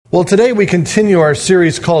Well, today we continue our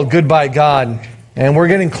series called Goodbye God, and we're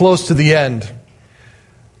getting close to the end.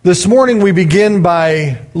 This morning we begin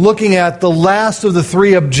by looking at the last of the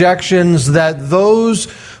three objections that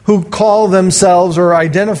those who call themselves or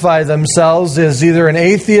identify themselves as either an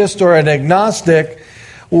atheist or an agnostic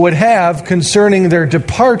would have concerning their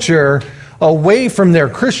departure away from their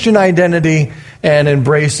Christian identity and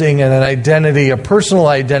embracing an identity, a personal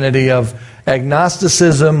identity of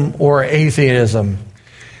agnosticism or atheism.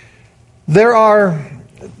 There are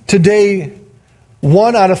today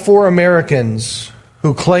 1 out of 4 Americans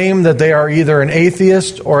who claim that they are either an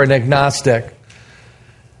atheist or an agnostic.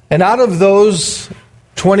 And out of those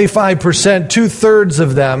 25%, two-thirds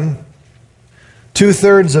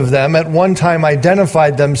of them at one time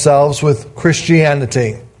identified themselves with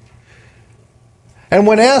Christianity. And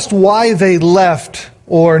when asked why they left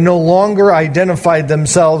or no longer identified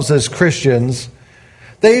themselves as Christians,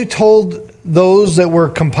 they told those that were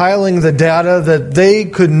compiling the data that they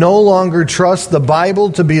could no longer trust the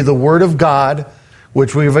Bible to be the Word of God,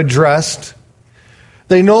 which we've addressed.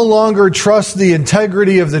 They no longer trust the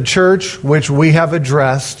integrity of the church, which we have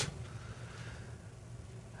addressed.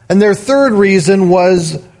 And their third reason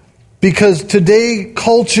was because today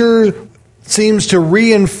culture seems to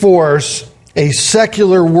reinforce a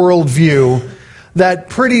secular worldview that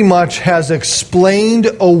pretty much has explained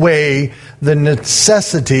away the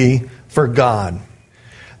necessity for God.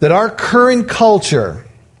 That our current culture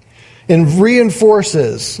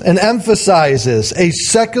reinforces and emphasizes a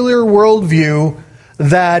secular worldview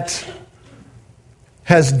that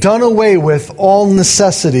has done away with all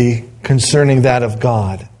necessity concerning that of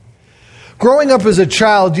God. Growing up as a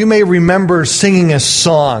child, you may remember singing a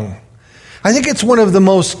song. I think it's one of the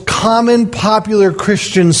most common, popular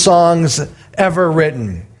Christian songs ever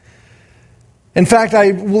written. In fact,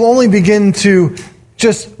 I will only begin to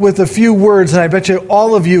just with a few words, and I bet you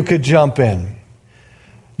all of you could jump in.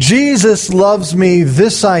 Jesus loves me,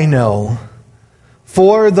 this I know,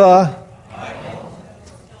 for the...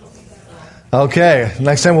 Okay,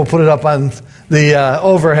 next time we'll put it up on the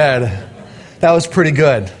overhead. That was pretty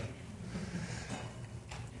good.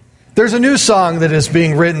 There's a new song that is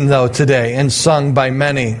being written, though, today and sung by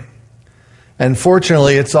many. And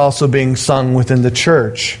fortunately, it's also being sung within the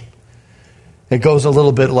church. It goes a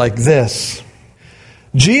little bit like this.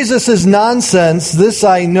 Jesus is nonsense, this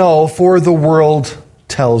I know, for the world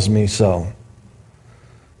tells me so.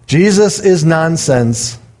 Jesus is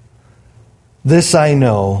nonsense, this I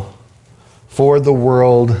know, for the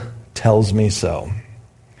world tells me so.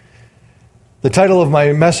 The title of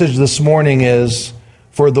my message this morning is,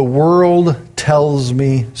 For the World Tells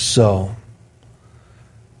Me So.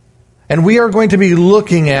 And we are going to be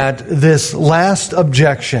looking at this last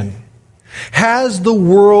objection. Has the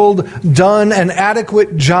world done an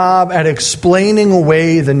adequate job at explaining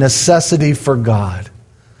away the necessity for God?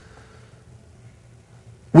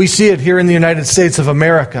 We see it here in the United States of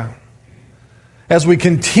America as we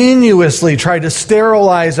continuously try to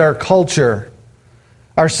sterilize our culture,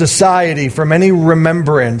 our society from any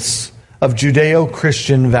remembrance of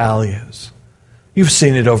Judeo-Christian values. You've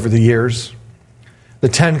seen it over the years. The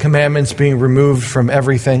 10 Commandments being removed from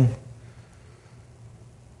everything.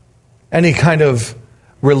 Any kind of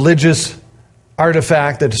religious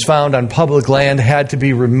artifact that is found on public land had to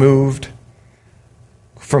be removed,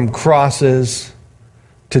 from crosses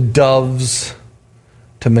to doves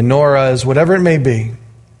to menorahs, whatever it may be.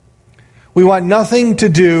 We want nothing to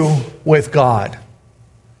do with God.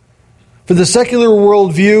 For the secular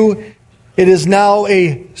worldview, it is now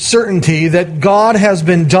a certainty that God has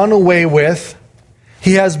been done away with.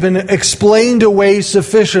 He has been explained away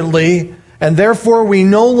sufficiently, and therefore we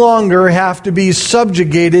no longer have to be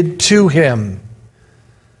subjugated to Him.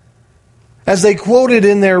 As they quoted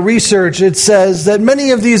in their research, it says that many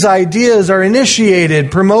of these ideas are initiated,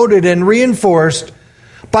 promoted, and reinforced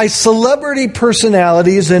by celebrity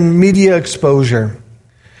personalities and media exposure.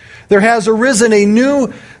 There has arisen a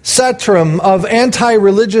new spectrum of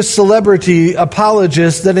anti-religious celebrity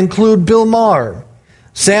apologists that include Bill Maher,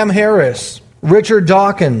 Sam Harris, Richard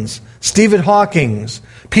Dawkins, Stephen Hawking,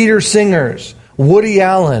 Peter Singers, Woody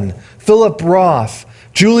Allen, Philip Roth,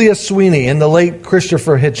 Julia Sweeney, and the late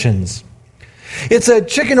Christopher Hitchens. It's a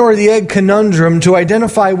chicken or the egg conundrum to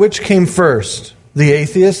identify which came first, the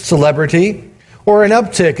atheist celebrity or an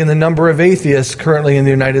uptick in the number of atheists currently in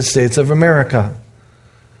the United States of America.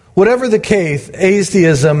 Whatever the case,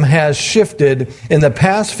 atheism has shifted in the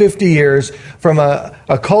past 50 years from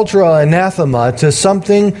a cultural anathema to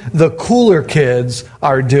something the cooler kids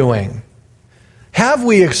are doing. Have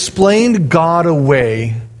we explained God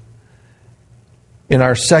away in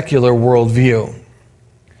our secular worldview?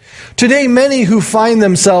 Today, many who find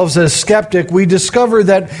themselves as skeptic, we discover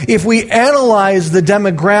that if we analyze the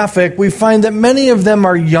demographic, we find that many of them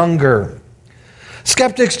are younger.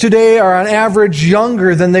 Skeptics today are on average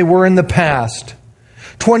younger than they were in the past.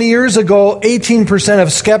 20 years ago, 18%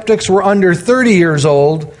 of skeptics were under 30 years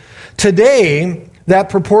old. Today, that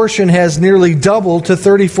proportion has nearly doubled to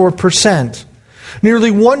 34%.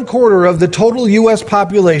 Nearly 1/4 of the total U.S.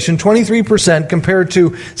 population, 23%, compared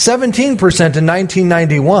to 17% in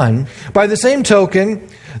 1991. By the same token,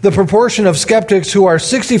 the proportion of skeptics who are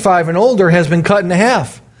 65 and older has been cut in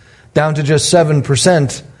half, down to just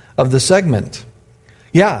 7% of the segment.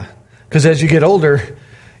 Yeah, because as you get older,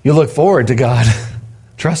 you look forward to God.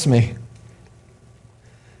 Trust me.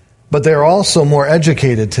 But they're also more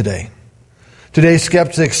educated today. Today,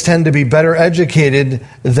 skeptics tend to be better educated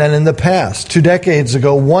than in the past. 2 decades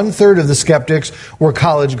ago, 1/3 of the skeptics were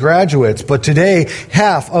college graduates, but today,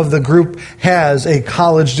 half of the group has a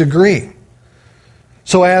college degree.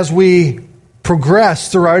 So as we progress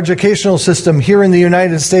through our educational system here in the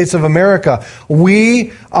United States of America,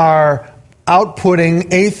 we are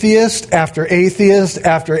outputting atheist after atheist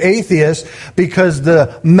after atheist because the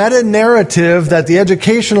meta-narrative that the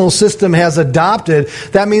educational system has adopted,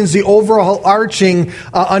 that means the overall arching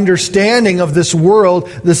understanding of this world,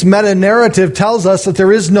 this meta-narrative tells us that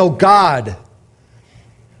there is no God.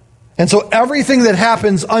 And so everything that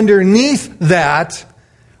happens underneath that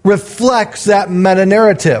reflects that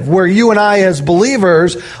meta-narrative, where you and I as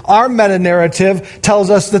believers, our meta-narrative tells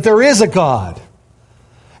us that there is a God.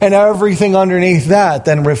 And everything underneath that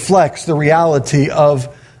then reflects the reality of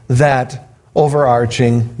that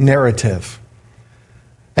overarching narrative.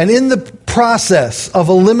 And in the process of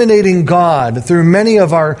eliminating God through many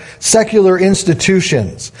of our secular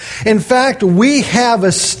institutions, in fact, we have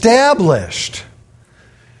established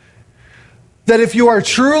that if you are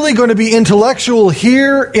truly going to be intellectual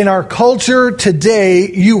here in our culture today,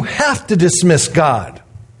 you have to dismiss God.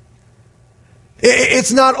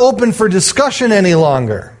 It's not open for discussion any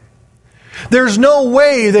longer. There's no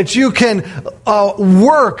way that you can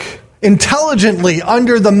work intelligently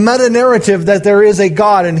under the meta-narrative that there is a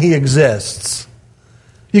God and He exists.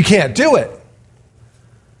 You can't do it.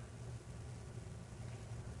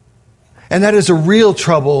 And that is a real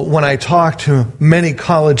trouble when I talk to many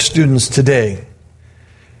college students today.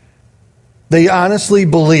 They honestly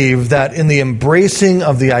believe that in the embracing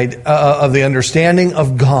of the understanding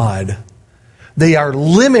of God, they are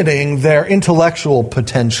limiting their intellectual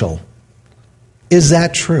potential. Is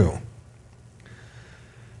that true?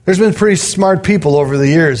 There's been pretty smart people over the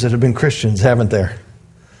years that have been Christians, haven't there?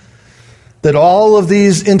 That all of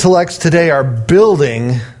these intellects today are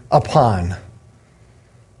building upon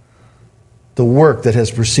the work that has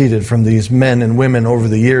proceeded from these men and women over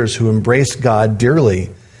the years who embraced God dearly,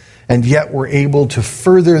 and yet were able to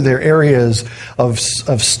further their areas of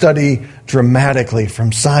study dramatically,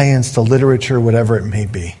 from science to literature, whatever it may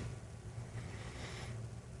be.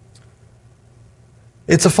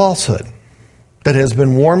 It's a falsehood that has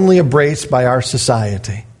been warmly embraced by our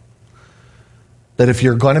society. That if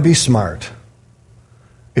you're going to be smart,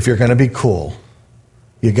 if you're going to be cool,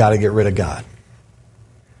 you got to get rid of God.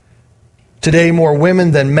 Today, more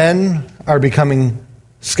women than men are becoming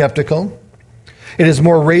skeptical. It is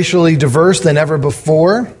more racially diverse than ever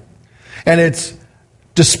before, and it's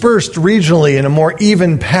dispersed regionally in a more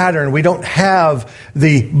even pattern. We don't have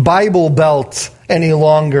the Bible Belt any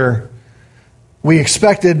longer. We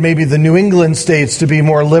expected maybe the New England states to be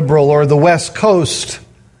more liberal or the West Coast,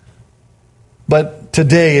 but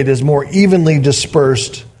today it is more evenly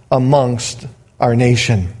dispersed amongst our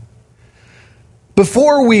nation.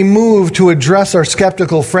 Before we move to address our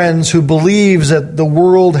skeptical friends who believes that the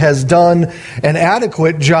world has done an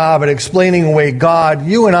adequate job at explaining away God,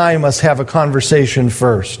 you and I must have a conversation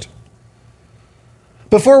first.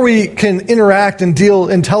 Before we can interact and deal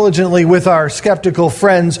intelligently with our skeptical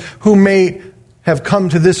friends who may have come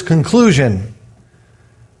to this conclusion,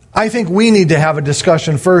 I think we need to have a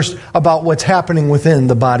discussion first about what's happening within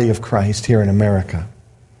the body of Christ here in America.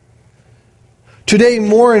 Today,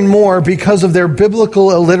 more and more, because of their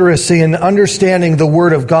biblical illiteracy and understanding the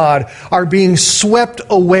Word of God, are being swept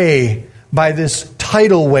away by this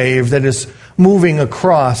tidal wave that is moving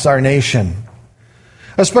across our nation.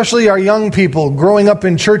 Especially our young people growing up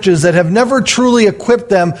in churches that have never truly equipped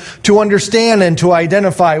them to understand and to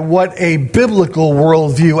identify what a biblical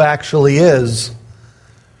worldview actually is.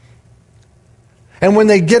 And when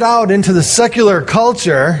they get out into the secular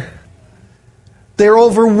culture, they're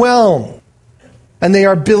overwhelmed. And they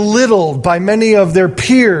are belittled by many of their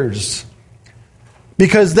peers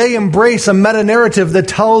because they embrace a meta-narrative that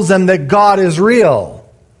tells them that God is real.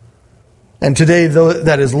 And today,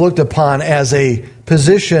 that is looked upon as a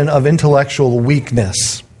position of intellectual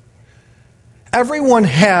weakness. Everyone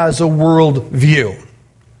has a world view.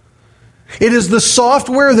 It is the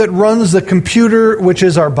software that runs the computer, which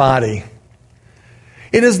is our body.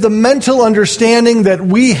 It is the mental understanding that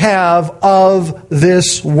we have of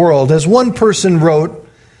this world. As one person wrote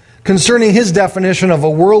concerning his definition of a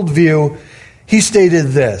worldview, he stated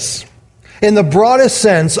this: in the broadest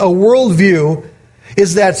sense, a worldview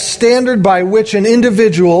is that standard by which an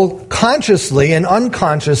individual consciously and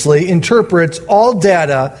unconsciously interprets all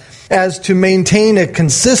data as to maintain a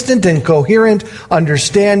consistent and coherent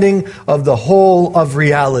understanding of the whole of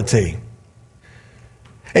reality.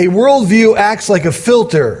 A worldview acts like a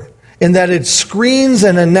filter in that it screens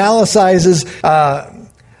and analyzes and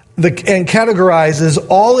categorizes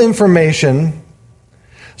all information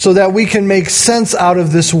so that we can make sense out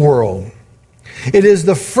of this world. It is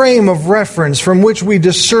the frame of reference from which we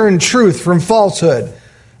discern truth from falsehood,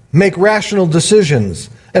 make rational decisions,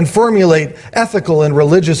 and formulate ethical and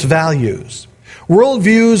religious values.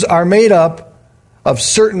 Worldviews are made up of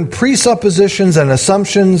certain presuppositions and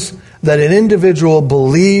assumptions that an individual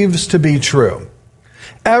believes to be true.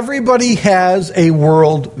 Everybody has a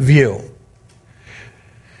worldview.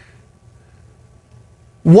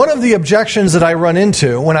 One of the objections that I run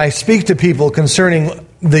into when I speak to people concerning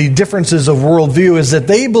the differences of worldview is that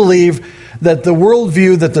they believe that the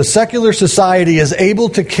worldview that the secular society is able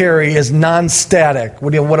to carry is non-static.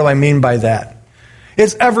 What do I mean by that?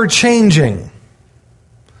 It's ever-changing.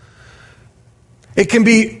 It can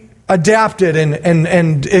be adapted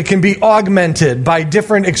and it can be augmented by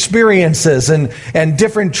different experiences and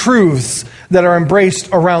different truths that are embraced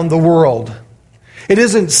around the world. It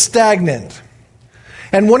isn't stagnant.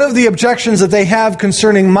 And one of the objections that they have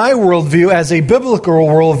concerning my worldview as a biblical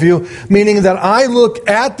worldview, meaning that I look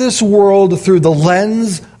at this world through the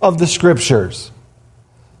lens of the Scriptures.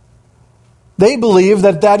 They believe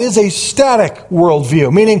that that is a static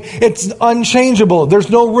worldview, meaning it's unchangeable. There's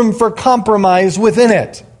no room for compromise within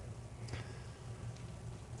it.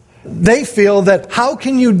 They feel that how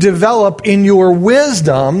can you develop in your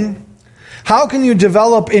wisdom, how can you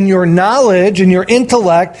develop in your knowledge, in your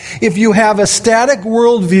intellect, if you have a static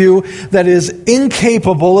worldview that is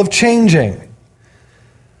incapable of changing?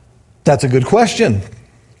 That's a good question.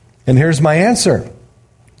 And here's my answer.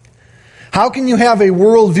 How can you have a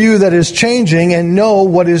worldview that is changing and know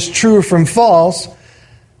what is true from false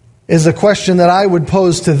is a question that I would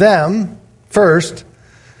pose to them first.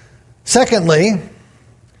 Secondly,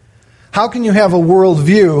 how can you have a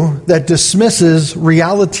worldview that dismisses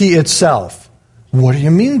reality itself? What do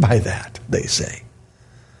you mean by that, they say?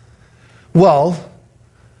 Well,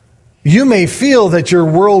 you may feel that your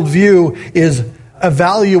worldview is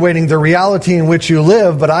evaluating the reality in which you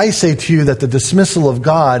live, but I say to you that the dismissal of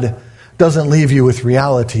God doesn't leave you with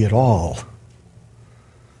reality at all.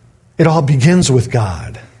 It all begins with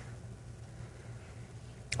God.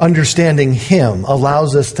 Understanding Him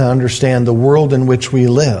allows us to understand the world in which we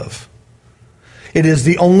live. It is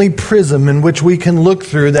the only prism in which we can look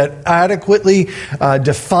through that adequately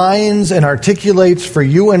defines and articulates for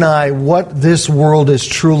you and I what this world is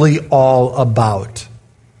truly all about.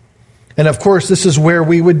 And of course, this is where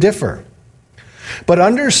we would differ. But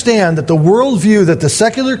understand that the worldview that the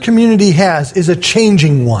secular community has is a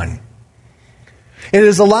changing one. It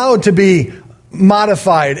is allowed to be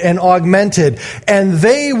modified and augmented. And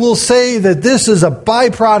they will say that this is a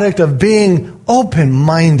byproduct of being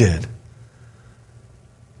open-minded.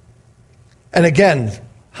 And again,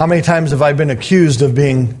 how many times have I been accused of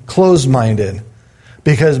being closed-minded?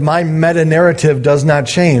 Because my meta-narrative does not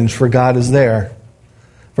change, for God is there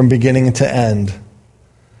from beginning to end.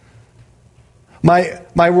 My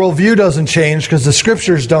worldview doesn't change because the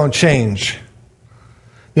Scriptures don't change.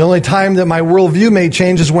 The only time that my worldview may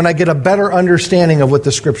change is when I get a better understanding of what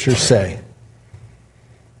the Scriptures say.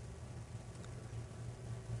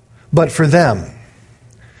 But for them,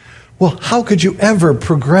 well, how could you ever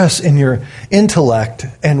progress in your intellect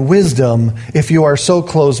and wisdom if you are so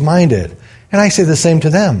close-minded? And I say the same to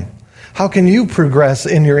them. How can you progress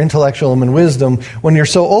in your intellectual and wisdom when you're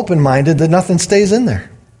so open-minded that nothing stays in there?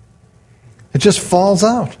 It just falls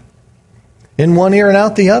out. In one ear and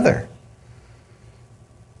out the other.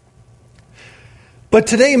 But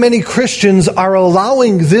today many Christians are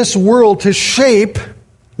allowing this world to shape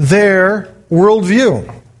their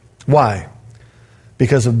worldview. Why?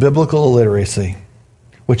 Because of biblical illiteracy,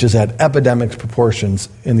 which is at epidemic proportions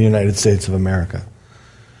in the United States of America.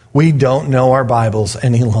 We don't know our Bibles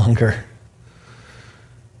any longer.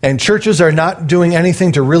 And churches are not doing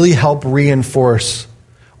anything to really help reinforce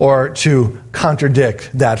or to contradict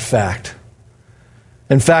that fact.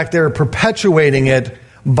 In fact, they're perpetuating it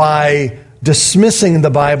by dismissing the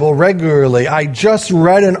Bible regularly. I just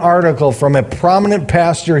read an article from a prominent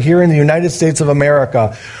pastor here in the United States of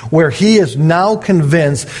America where he is now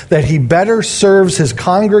convinced that he better serves his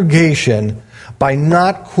congregation by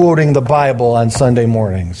not quoting the Bible on Sunday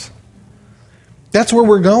mornings. That's where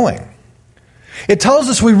we're going. It tells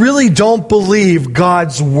us we really don't believe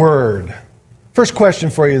God's Word. First question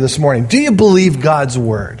for you this morning. Do you believe God's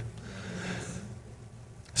Word?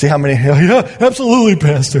 See how many? Yeah, absolutely,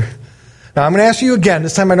 Pastor. Now I'm going to ask you again.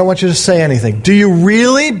 This time I don't want you to say anything. Do you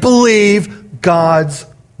really believe God's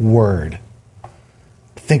Word?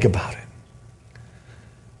 Think about it.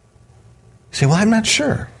 You say, well, I'm not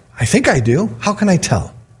sure. I think I do. How can I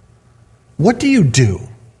tell? What do you do?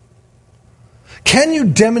 Can you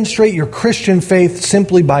demonstrate your Christian faith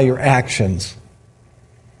simply by your actions?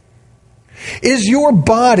 Is your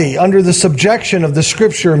body under the subjection of the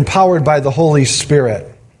Scripture empowered by the Holy Spirit?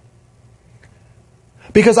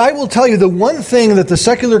 Because I will tell you, the one thing that the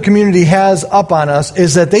secular community has up on us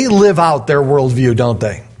is that they live out their worldview, don't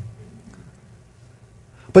they?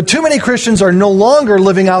 But too many Christians are no longer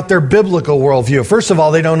living out their biblical worldview. First of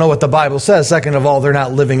all, they don't know what the Bible says. Second of all, they're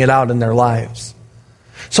not living it out in their lives.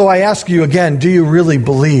 So I ask you again, do you really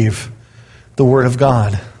believe the Word of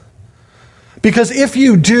God? Because if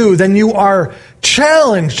you do, then you are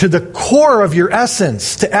challenged to the core of your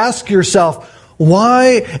essence to ask yourself,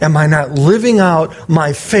 why am I not living out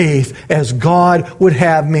my faith as God would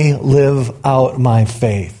have me live out my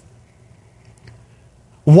faith?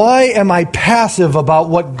 Why am I passive about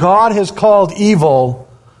what God has called evil,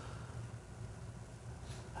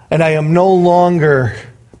 and I am no longer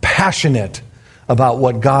passionate about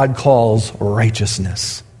what God calls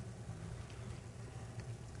righteousness?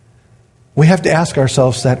 We have to ask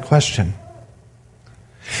ourselves that question.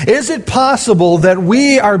 Is it possible that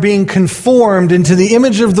we are being conformed into the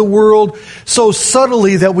image of the world so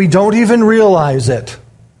subtly that we don't even realize it?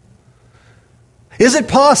 Is it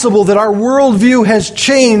possible that our worldview has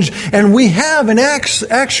changed and we have in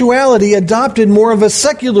actuality adopted more of a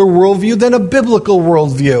secular worldview than a biblical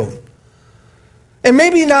worldview? And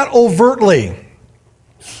maybe not overtly,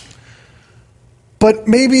 but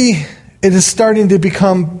maybe it is starting to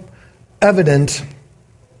become evident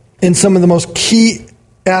in some of the most key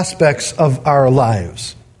aspects of our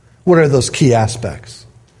lives. What are those key aspects?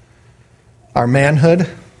 Our manhood,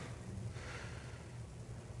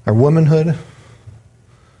 our womanhood,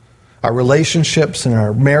 our relationships and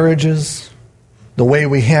our marriages, the way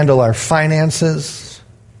we handle our finances,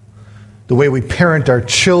 the way we parent our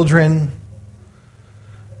children,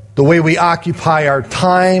 the way we occupy our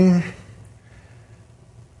time,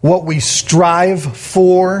 what we strive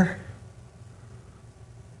for,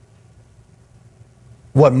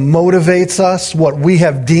 what motivates us, what we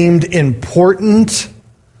have deemed important.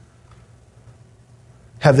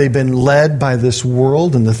 Have they been led by this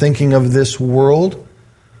world and the thinking of this world?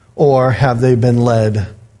 Or have they been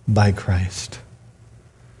led by Christ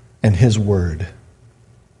and His Word?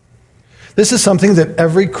 This is something that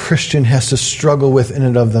every Christian has to struggle with in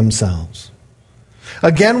and of themselves.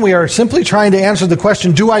 Again, we are simply trying to answer the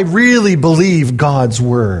question, do I really believe God's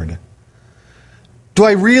Word? Do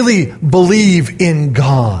I really believe in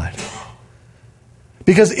God?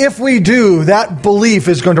 Because if we do, that belief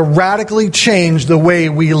is going to radically change the way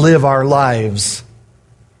we live our lives.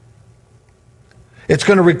 It's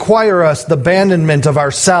going to require us the abandonment of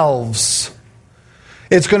ourselves.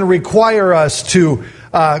 It's going to require us to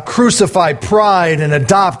crucify pride and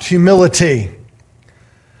adopt humility.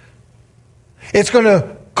 It's going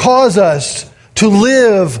to cause us to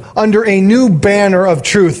live under a new banner of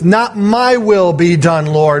truth. Not my will be done,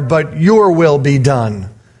 Lord, but your will be done.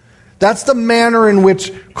 That's the manner in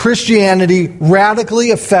which Christianity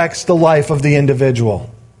radically affects the life of the individual.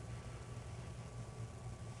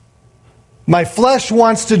 My flesh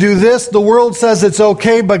wants to do this. The world says it's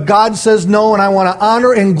okay, but God says no, and I want to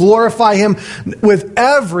honor and glorify Him with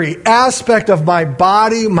every aspect of my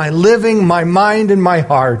body, my living, my mind, and my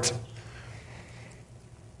heart.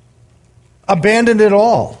 Abandon it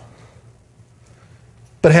all.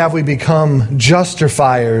 But have we become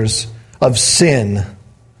justifiers of sin?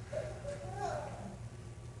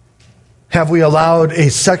 Have we allowed a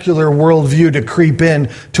secular worldview to creep in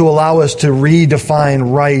to allow us to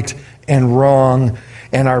redefine right and wrong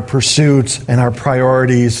and our pursuits and our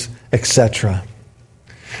priorities, etc.?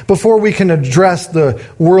 Before we can address the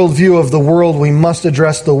worldview of the world, we must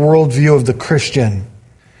address the worldview of the Christian.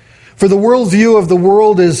 For the worldview of the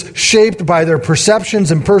world is shaped by their perceptions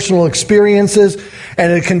and personal experiences,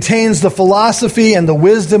 and it contains the philosophy and the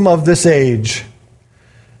wisdom of this age.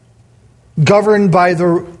 governed by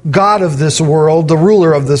the god of this world, the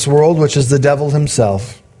ruler of this world, which is the devil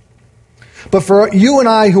himself. But for you and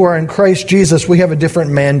I who are in Christ Jesus, we have a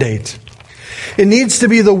different mandate. It needs to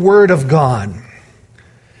be the Word of God.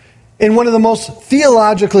 In one of the most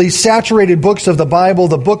theologically saturated books of the Bible,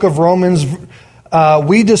 the book of Romans,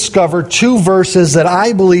 we discover two verses that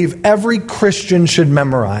I believe every Christian should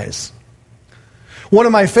memorize. One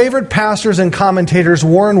of my favorite pastors and commentators,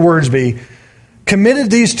 Warren Wiersbe, committed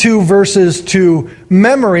these two verses to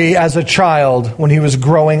memory as a child when he was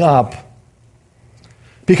growing up.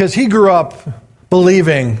 Because he grew up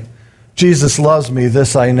believing, Jesus loves me,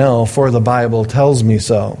 this I know, for the Bible tells me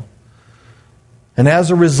so. And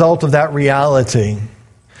as a result of that reality,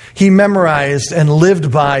 he memorized and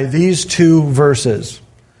lived by these two verses.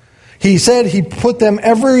 He said he put them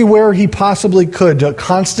everywhere he possibly could to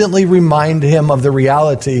constantly remind him of the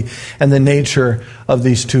reality and the nature of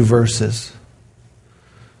these two verses.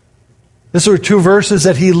 These were two verses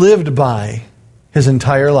that he lived by his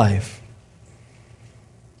entire life.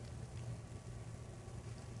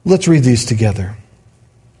 Let's read these together.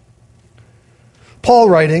 Paul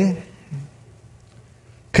writing,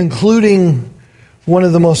 concluding one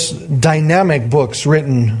of the most dynamic books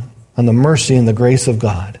written on the mercy and the grace of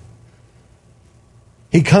God.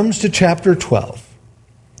 He comes to chapter 12,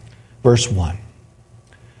 verse 1.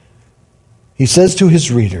 He says to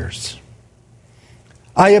his readers,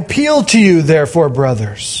 I appeal to you, therefore,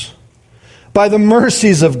 brothers, by the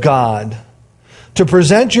mercies of God, to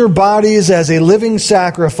present your bodies as a living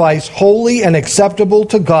sacrifice, holy and acceptable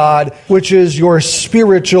to God, which is your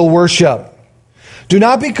spiritual worship. Do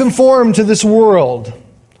not be conformed to this world,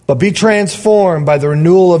 but be transformed by the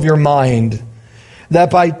renewal of your mind,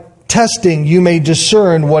 that by testing you may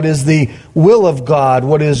discern what is the will of God,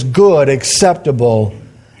 what is good, acceptable,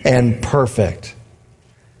 and perfect.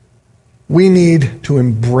 We need to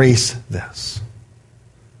embrace this.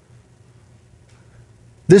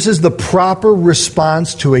 This is the proper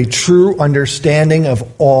response to a true understanding of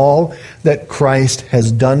all that Christ has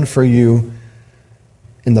done for you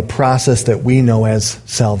in the process that we know as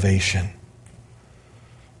salvation.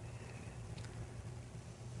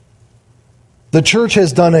 The church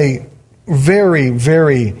has done a very,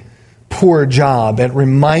 very poor job at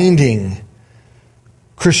reminding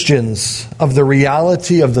Christians of the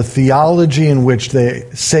reality of the theology in which they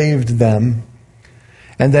saved them,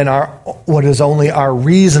 and then what is only our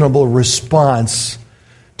reasonable response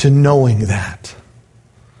to knowing that.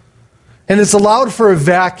 And it's allowed for a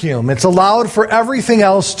vacuum. It's allowed for everything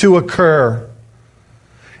else to occur.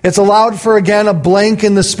 It's allowed for, again, a blank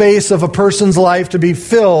in the space of a person's life to be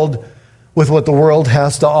filled with what the world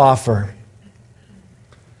has to offer.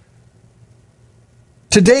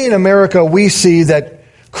 Today in America, we see that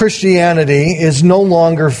Christianity is no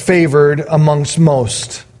longer favored amongst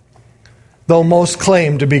most, though most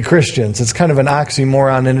claim to be Christians. It's kind of an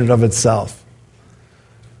oxymoron in and of itself.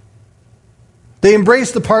 They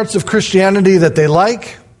embrace the parts of Christianity that they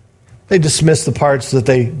like. They dismiss the parts that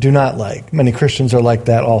they do not like. Many Christians are like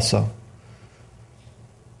that also.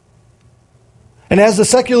 And as the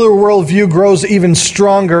secular worldview grows even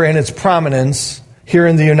stronger in its prominence here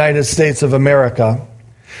in the United States of America,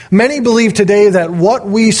 many believe today that what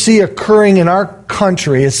we see occurring in our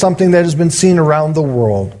country is something that has been seen around the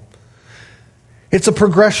world. It's a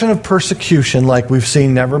progression of persecution like we've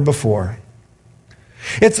seen never before.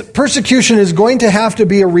 Persecution is going to have to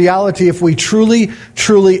be a reality if we truly,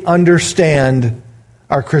 truly understand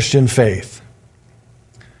our Christian faith.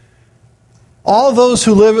 All those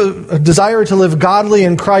who desire to live godly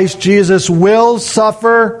in Christ Jesus will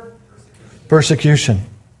suffer persecution.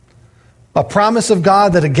 A promise of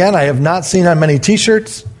God that, again, I have not seen on many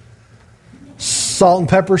t-shirts, salt and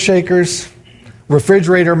pepper shakers,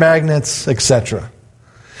 refrigerator magnets, etc.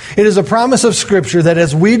 It is a promise of Scripture that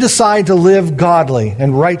as we decide to live godly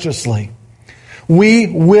and righteously, we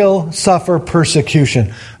will suffer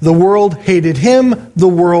persecution. The world hated him, the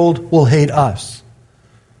world will hate us.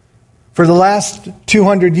 For the last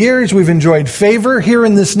 200 years, we've enjoyed favor here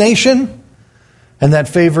in this nation, and that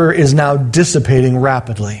favor is now dissipating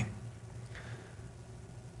rapidly.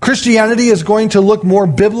 Christianity is going to look more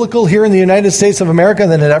biblical here in the United States of America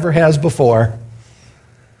than it ever has before,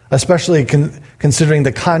 especially considering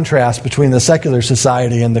the contrast between the secular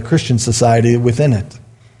society and the Christian society within it.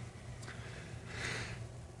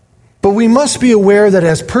 But we must be aware that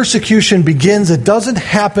as persecution begins, it doesn't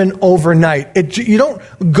happen overnight. You don't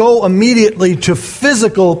go immediately to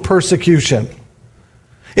physical persecution.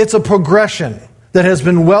 It's a progression that has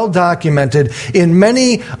been well documented in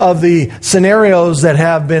many of the scenarios that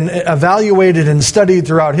have been evaluated and studied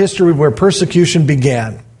throughout history where persecution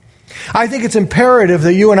began. I think it's imperative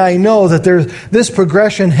that you and I know that this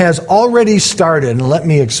progression has already started, and let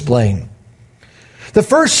me explain. The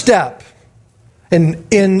first step in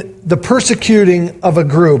the persecuting of a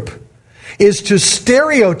group is to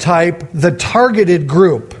stereotype the targeted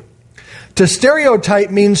group. To stereotype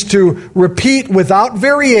means to repeat without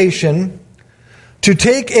variation, to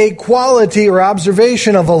take a quality or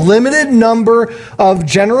observation of a limited number of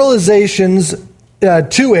generalizations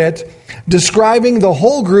to it, describing the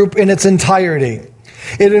whole group in its entirety.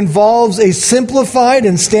 It involves a simplified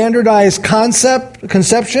and standardized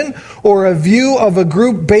conception or a view of a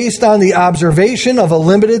group based on the observation of a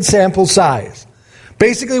limited sample size.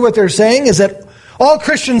 Basically what they're saying is that all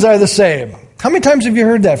Christians are the same. How many times have you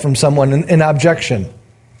heard that from someone in objection?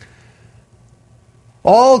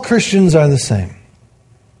 All Christians are the same.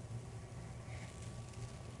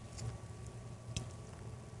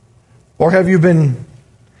 Or have you been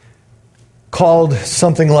called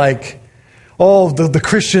something like, oh, the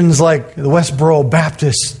Christians like the Westboro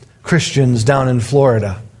Baptist Christians down in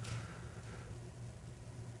Florida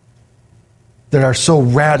that are so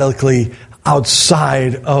radically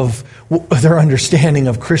outside of their understanding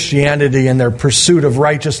of Christianity and their pursuit of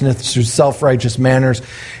righteousness through self-righteous manners.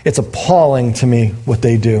 It's appalling to me what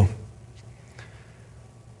they do.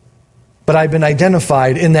 But I've been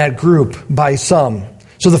identified in that group by some.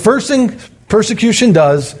 So the first thing persecution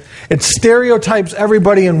does, it stereotypes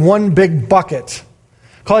everybody in one big bucket.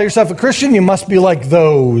 Call yourself a Christian, you must be like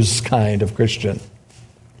those kind of Christian.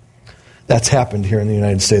 That's happened here in the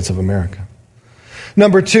United States of America.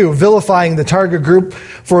 Number 2, vilifying the target group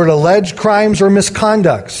for alleged crimes or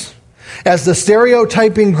misconducts. As the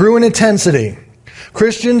stereotyping grew in intensity,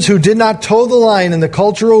 Christians who did not toe the line in the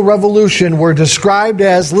Cultural Revolution were described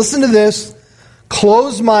as, listen to this,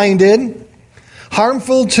 closed-minded,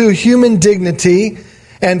 harmful to human dignity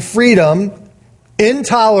and freedom,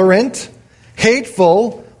 intolerant,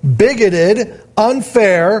 hateful, bigoted,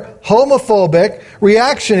 unfair, homophobic,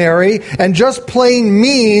 reactionary, and just plain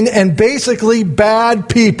mean and basically bad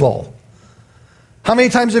people. How many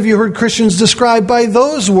times have you heard Christians described by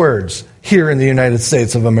those words here in the United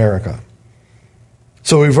States of America?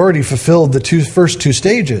 So we've already fulfilled the first two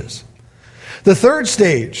stages. The third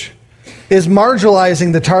stage is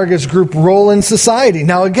marginalizing the target's group role in society.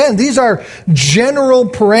 Now again, these are general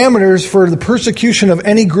parameters for the persecution of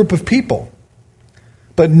any group of people.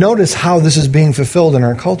 But notice how this is being fulfilled in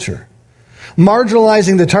our culture.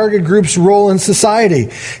 Marginalizing the target group's role in society.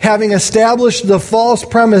 Having established the false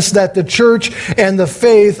premise that the church and the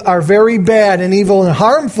faith are very bad and evil and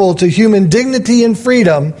harmful to human dignity and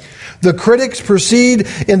freedom, the critics proceed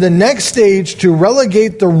in the next stage to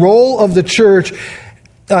relegate the role of the church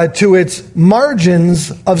to its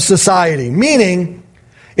margins of society. Meaning,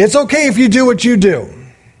 it's okay if you do what you do.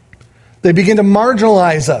 They begin to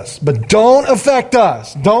marginalize us, but don't affect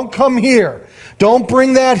us. Don't come here. Don't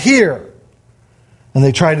bring that here. And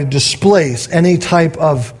they try to displace any type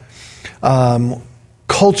of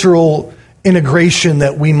cultural integration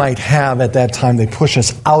that we might have at that time. They push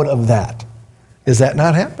us out of that. Is that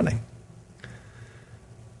not happening?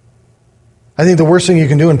 I think the worst thing you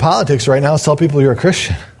can do in politics right now is tell people you're a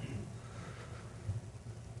Christian.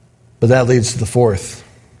 But that leads to the fourth.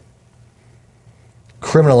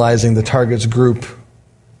 Criminalizing the target's group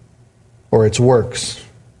or its works.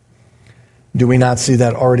 Do we not see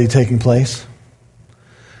that already taking place?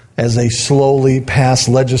 As they slowly pass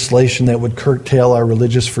legislation that would curtail our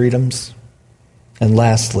religious freedoms. And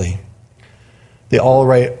lastly, the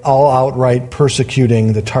all-outright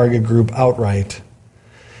persecuting the target group outright.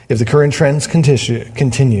 If the current trends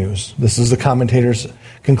continues, this is the commentator's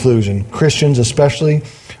conclusion, Christians, especially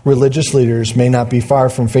religious leaders, may not be far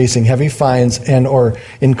from facing heavy fines and or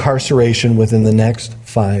incarceration within the next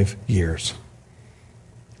 5 years.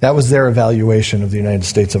 That was their evaluation of the United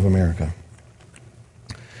States of America.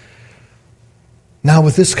 Now,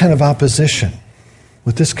 with this kind of opposition,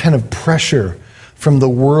 with this kind of pressure from the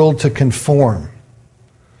world to conform,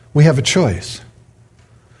 we have a choice.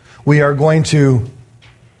 We are going to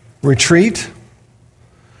retreat,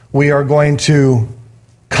 we are going to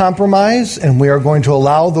compromise, and we are going to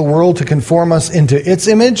allow the world to conform us into its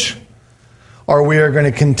image, or we are going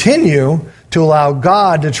to continue to allow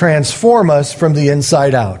God to transform us from the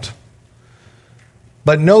inside out.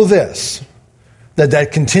 But know this,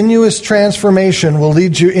 that continuous transformation will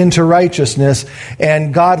lead you into righteousness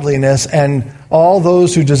and godliness, and all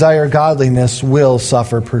those who desire godliness will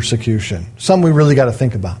suffer persecution. Something we really got to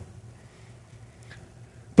think about.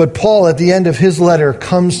 But Paul, at the end of his letter,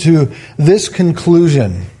 comes to this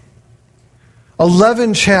conclusion.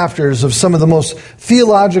 11 chapters of some of the most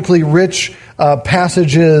theologically rich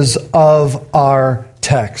passages of our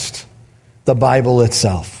text. the Bible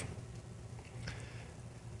itself.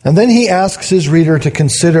 And then he asks his reader to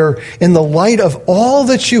consider, in the light of all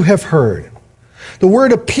that you have heard. The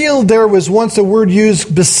word appeal there was once a word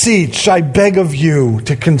used, beseech, I beg of you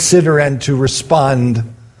to consider and to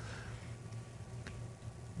respond.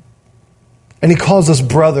 And he calls us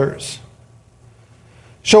brothers,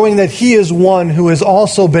 showing that he is one who has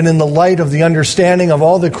also been in the light of the understanding of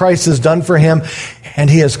all that Christ has done for him, and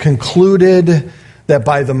he has concluded that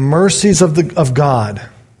by the mercies of God,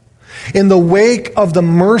 in the wake of the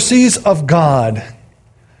mercies of God,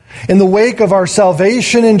 in the wake of our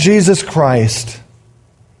salvation in Jesus Christ,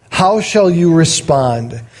 how shall you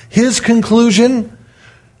respond? His conclusion,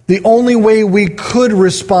 the only way we could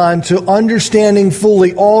respond to understanding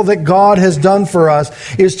fully all that God has done for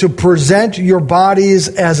us is to present your bodies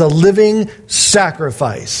as a living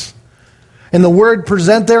sacrifice. And the word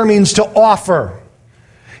present there means to offer.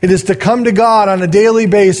 It is to come to God on a daily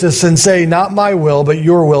basis and say, not my will, but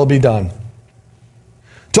your will be done.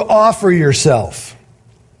 To offer yourself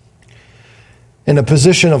in a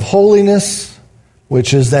position of holiness,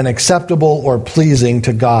 which is then acceptable or pleasing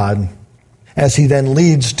to God, as he then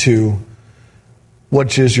leads to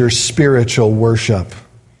what is your spiritual worship.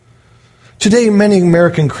 Today, many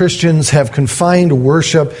American Christians have confined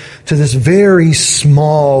worship to this very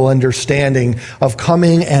small understanding of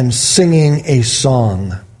coming and singing a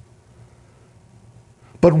song.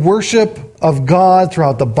 But worship of God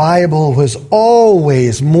throughout the Bible was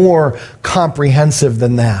always more comprehensive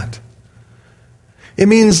than that. It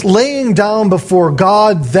means laying down before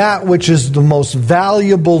God that which is the most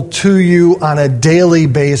valuable to you on a daily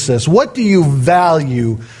basis. What do you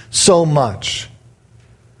value so much?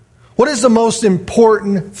 What is the most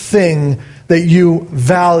important thing that you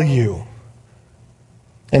value?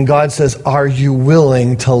 And God says, are you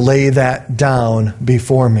willing to lay that down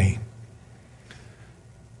before me?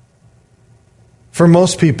 For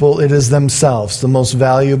most people, it is themselves. The most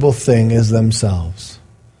valuable thing is themselves.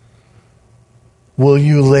 Will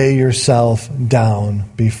you lay yourself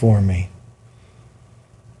down before me?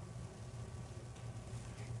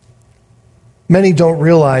 Many don't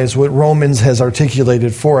realize what Romans has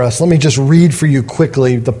articulated for us. Let me just read for you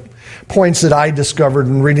quickly the points that I discovered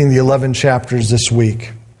in reading the 11 chapters this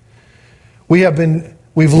week.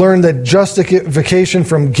 We've learned that justification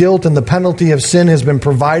from guilt and the penalty of sin has been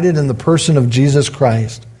provided in the person of Jesus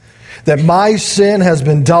Christ. That my sin has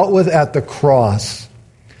been dealt with at the cross.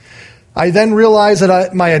 I then realized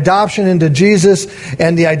that my adoption into Jesus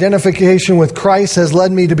and the identification with Christ has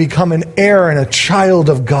led me to become an heir and a child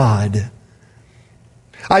of God.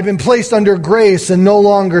 I've been placed under grace and no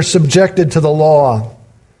longer subjected to the law.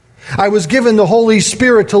 I was given the Holy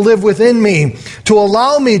Spirit to live within me, to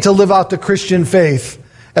allow me to live out the Christian faith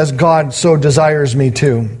as God so desires me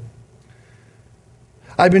to.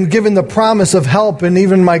 I've been given the promise of help in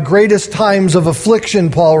even my greatest times of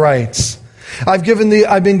affliction, Paul writes. I've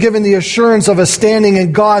been given the assurance of a standing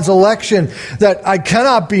in God's election that I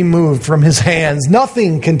cannot be moved from his hands.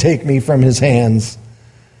 Nothing can take me from his hands.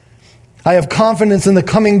 I have confidence in the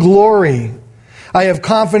coming glory. I have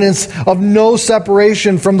confidence of no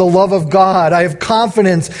separation from the love of God. I have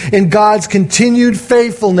confidence in God's continued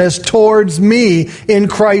faithfulness towards me in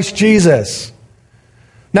Christ Jesus.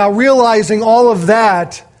 Now, realizing all of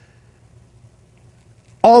that,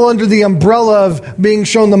 all under the umbrella of being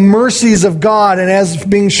shown the mercies of God, and as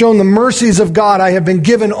being shown the mercies of God, I have been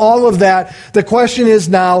given all of that. The question is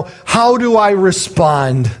now, how do I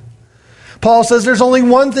respond? Paul says there's only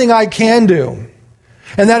one thing I can do,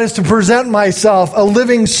 and that is to present myself a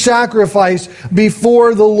living sacrifice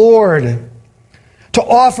before the Lord. To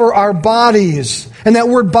offer our bodies. And that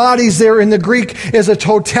word bodies there in the Greek is a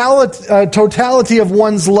totality of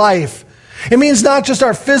one's life. It means not just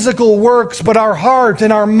our physical works, but our heart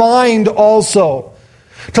and our mind also.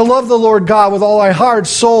 To love the Lord God with all our heart,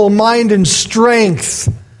 soul, mind, and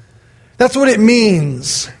strength. That's what it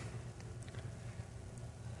means.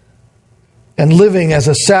 And living as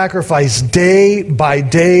a sacrifice day by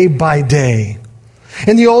day by day.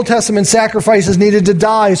 In the Old Testament, sacrifices needed to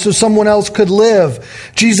die so someone else could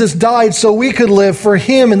live. Jesus died so we could live for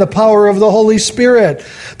him in the power of the Holy Spirit.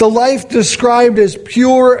 The life described as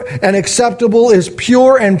pure and acceptable is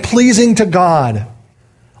pure and pleasing to God.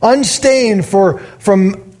 Unstained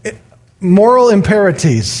from moral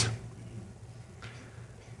impurities.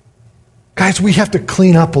 Guys, we have to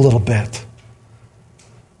clean up a little bit.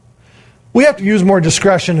 We have to use more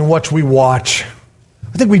discretion in what we watch.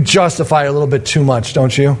 I think we justify a little bit too much,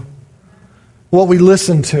 don't you? What we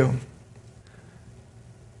listen to.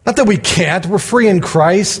 Not that we can't. We're free in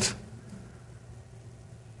Christ.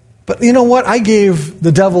 But you know what? I gave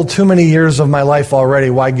the devil too many years of my life already.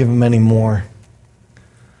 Why give him any more?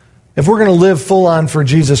 If we're going to live full on for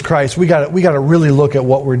Jesus Christ, we got to really look at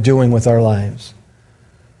what we're doing with our lives.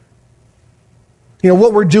 You know,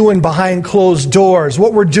 what we're doing behind closed doors,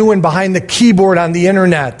 what we're doing behind the keyboard on the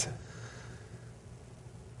internet.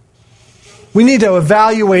 We need to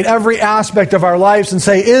evaluate every aspect of our lives and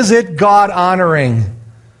say, is it God-honoring?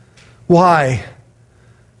 Why?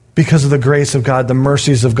 Because of the grace of God, the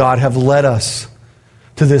mercies of God have led us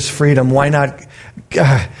to this freedom. Why not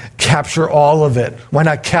capture all of it? Why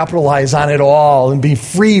not capitalize on it all and be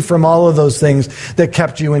free from all of those things that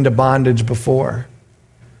kept you into bondage before?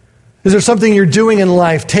 Is there something you're doing in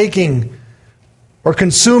life, taking or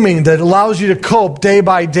consuming, that allows you to cope day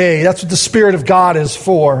by day? That's what the Spirit of God is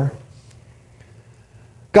for.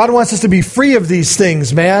 God wants us to be free of these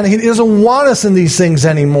things, man. He doesn't want us in these things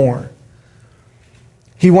anymore.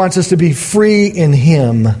 He wants us to be free in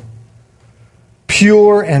Him,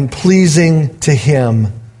 pure and pleasing to Him.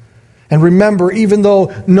 And remember, even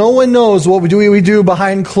though no one knows what we do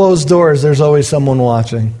behind closed doors, there's always someone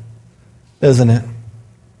watching, isn't it?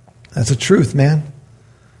 That's the truth, man.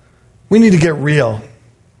 We need to get real.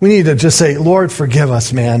 We need to just say, Lord, forgive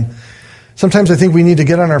us, man. Sometimes I think we need to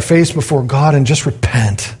get on our face before God and just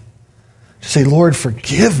repent. Just say, Lord,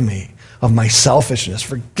 forgive me of my selfishness.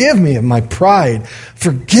 Forgive me of my pride.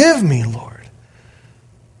 Forgive me, Lord,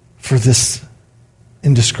 for this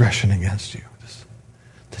indiscretion against you. This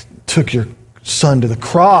took your son to the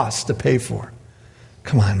cross to pay for.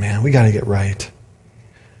 Come on, man. We got to get right.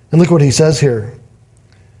 And look what he says here.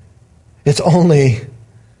 It's only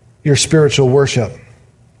your spiritual worship.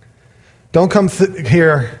 Don't come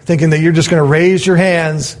here thinking that you're just going to raise your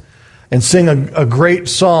hands and sing a great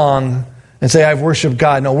song and say, I've worshiped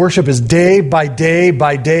God. No, worship is day by day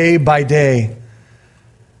by day by day.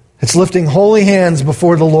 It's lifting holy hands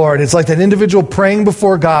before the Lord. It's like that individual praying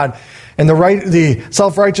before God and the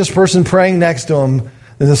self-righteous person praying next to him.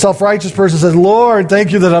 And the self-righteous person says, Lord,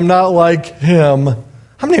 thank you that I'm not like him.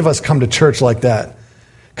 How many of us come to church like that?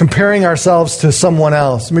 Comparing ourselves to someone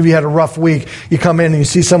else. Maybe you had a rough week. You come in and you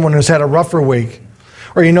see someone who's had a rougher week.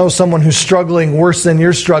 Or you know someone who's struggling worse than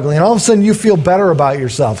you're struggling. And all of a sudden you feel better about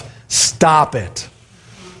yourself. Stop it.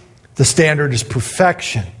 The standard is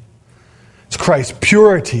perfection. It's Christ's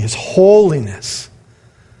purity, His holiness.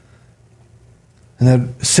 And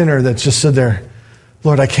that sinner that's just stood there,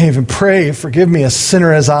 Lord, I can't even pray. Forgive me, a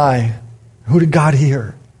sinner as I. Who did God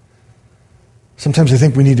hear? Sometimes I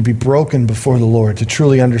think we need to be broken before the Lord to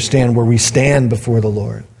truly understand where we stand before the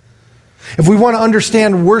Lord. If we want to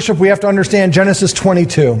understand worship, we have to understand Genesis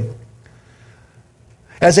 22.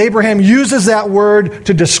 As Abraham uses that word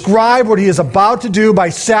to describe what he is about to do by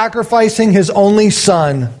sacrificing his only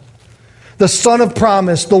son, the son of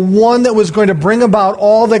promise, the one that was going to bring about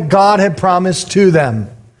all that God had promised to them.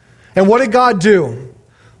 And what did God do?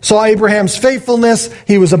 Saw Abraham's faithfulness,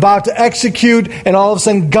 he was about to execute, and all of a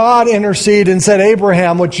sudden God interceded and said,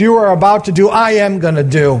 Abraham, what you are about to do, I am going to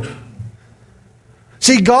do.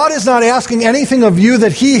 See, God is not asking anything of you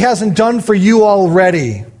that He hasn't done for you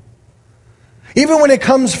already. Even when it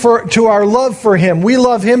comes to our love for Him, we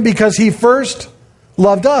love Him because He first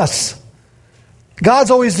loved us. God's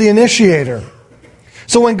always the initiator.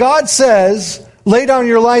 So when God says, lay down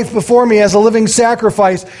your life before me as a living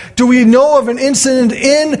sacrifice, do we know of an incident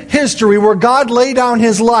in history where God laid down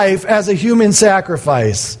His life as a human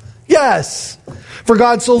sacrifice? Yes. For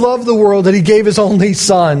God so loved the world that He gave His only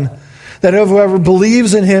Son, that whoever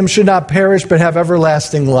believes in Him should not perish but have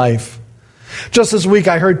everlasting life. Just this week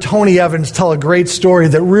I heard Tony Evans tell a great story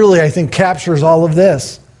that really, I think, captures all of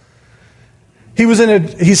this.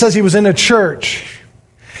 He says he was in a church,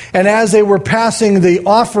 and as they were passing the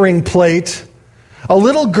offering plate, a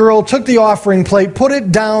little girl took the offering plate, put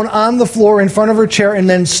it down on the floor in front of her chair, and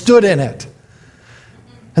then stood in it.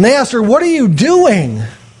 And they asked her, what are you doing?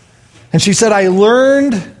 And she said, I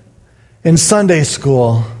learned in Sunday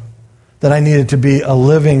school that I needed to be a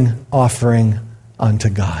living offering unto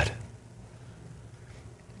God.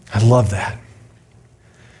 I love that.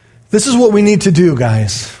 This is what we need to do,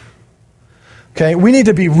 guys. Okay, we need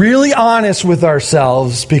to be really honest with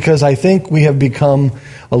ourselves because I think we have become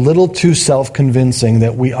a little too self-convincing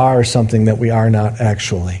that we are something that we are not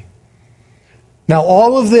actually. Now,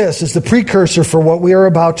 all of this is the precursor for what we are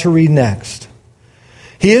about to read next.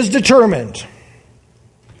 He is determined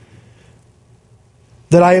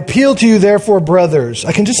that I appeal to you, therefore, brothers.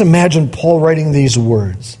 I can just imagine Paul writing these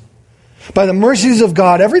words. By the mercies of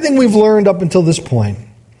God, everything we've learned up until this point,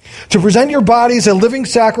 To present your bodies a living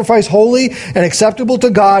sacrifice, holy and acceptable to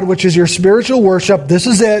God, which is your spiritual worship. This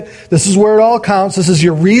is it. This is where it all counts. This is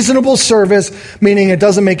your reasonable service, meaning it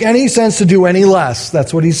doesn't make any sense to do any less.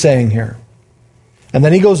 That's what he's saying here. And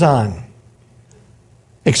then he goes on,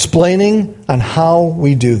 explaining on how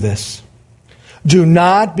we do this. Do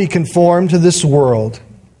not be conformed to this world.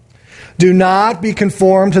 Do not be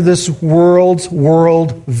conformed to this world's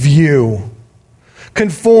world view.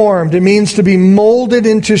 Conformed, it means to be molded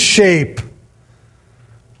into shape.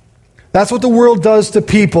 That's what the world does to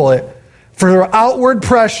people. For outward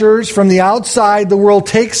pressures from the outside, the world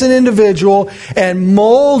takes an individual and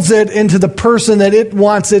molds it into the person that it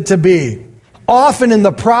wants it to be. Often in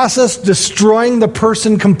the process, destroying the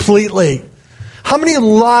person completely. How many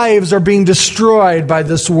lives are being destroyed by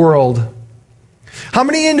this world? How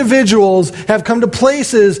many individuals have come to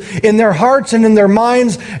places in their hearts and in their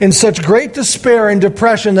minds in such great despair and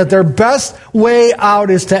depression that their best way out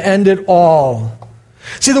is to end it all?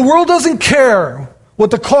 See, the world doesn't care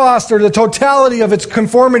what the cost or the totality of its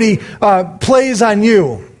conformity plays on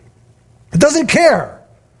you. It doesn't care.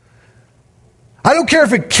 I don't care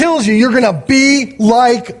if it kills you, you're going to be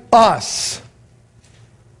like us.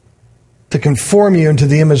 To conform you into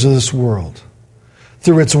the image of this world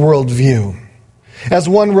through its worldview. As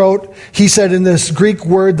one wrote, he said in this Greek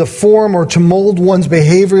word, the form or to mold one's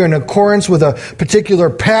behavior in accordance with a particular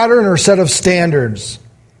pattern or set of standards.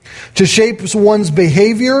 To shape one's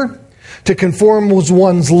behavior, to conform with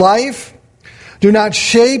one's life. Do not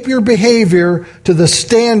shape your behavior to the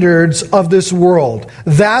standards of this world.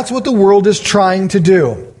 That's what the world is trying to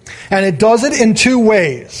do. And it does it in two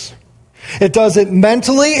ways. It does it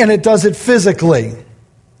mentally and it does it physically.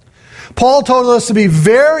 Paul told us to be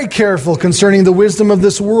very careful concerning the wisdom of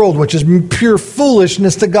this world, which is pure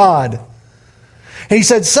foolishness to God. And he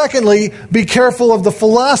said, secondly, be careful of the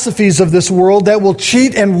philosophies of this world that will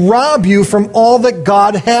cheat and rob you from all that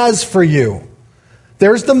God has for you.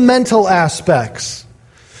 There's the mental aspects.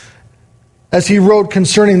 As he wrote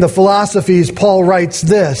concerning the philosophies, Paul writes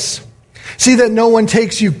this, see that no one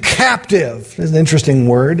takes you captive. That's an interesting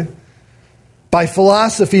word. By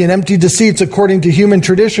philosophy and empty deceits, according to human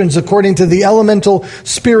traditions, according to the elemental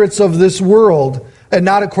spirits of this world, and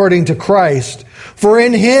not according to Christ. For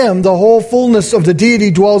in him the whole fullness of the deity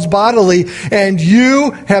dwells bodily, and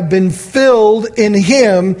you have been filled in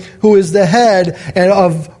him who is the head and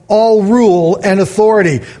of all rule and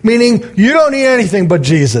authority. Meaning, you don't need anything but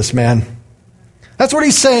Jesus, man. That's what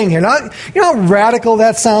he's saying here. You know how radical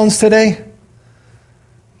that sounds today?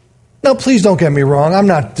 Now, please don't get me wrong. I'm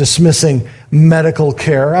not dismissing medical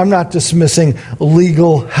care. I'm not dismissing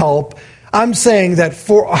legal help. I'm saying that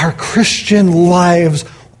for our Christian lives,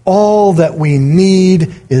 all that we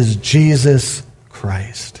need is Jesus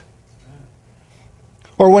Christ.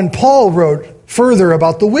 Or when Paul wrote further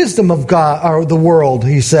about the wisdom of God or the world,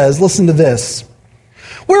 he says, listen to this.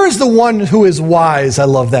 Where is the one who is wise? I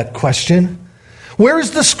love that question. Where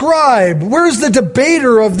is the scribe? Where is the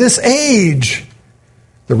debater of this age?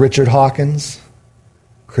 The Richard Hawkins,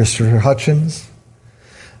 Christopher Hitchens.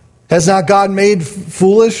 Has not God made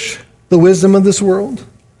foolish the wisdom of this world?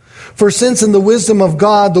 For since in the wisdom of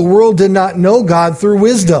God, the world did not know God through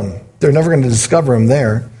wisdom. They're never going to discover him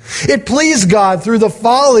there. It pleased God through the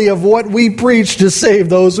folly of what we preach to save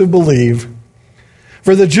those who believe.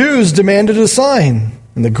 For the Jews demanded a sign,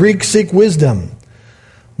 and the Greeks seek wisdom.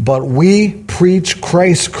 But we preach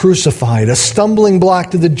Christ crucified, a stumbling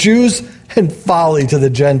block to the Jews and folly to the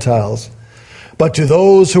Gentiles. But to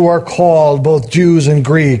those who are called, both Jews and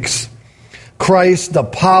Greeks, Christ, the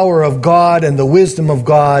power of God and the wisdom of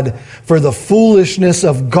God, for the foolishness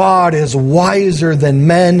of God is wiser than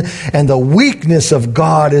men, and the weakness of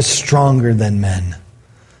God is stronger than men.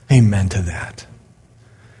 Amen to that.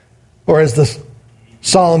 Or as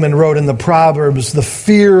Solomon wrote in the Proverbs, the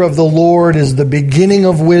fear of the Lord is the beginning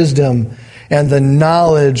of wisdom, and the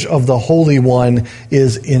knowledge of the Holy One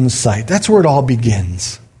is insight. That's where it all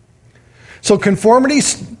begins. So conformity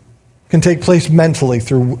can take place mentally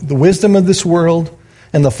through the wisdom of this world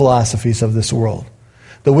and the philosophies of this world.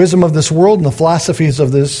 The wisdom of this world and the philosophies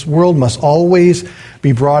of this world must always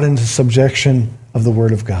be brought into subjection of the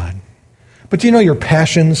Word of God. But do you know your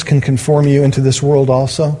passions can conform you into this world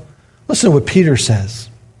also? Listen to what Peter says.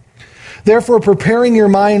 Therefore, preparing your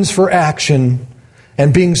minds for action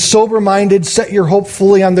and being sober-minded, set your hope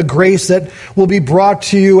fully on the grace that will be brought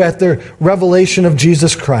to you at the revelation of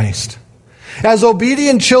Jesus Christ. As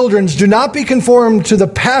obedient children, do not be conformed to the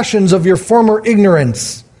passions of your former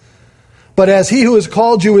ignorance. But as he who has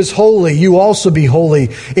called you is holy, you also be holy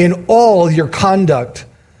in all your conduct.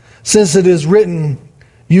 Since it is written,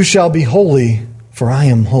 you shall be holy, for I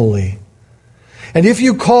am holy. And if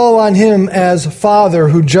you call on him as Father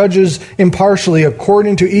who judges impartially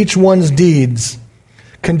according to each one's deeds,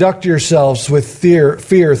 conduct yourselves with fear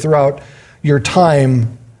throughout your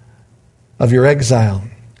time of your exile,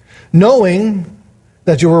 knowing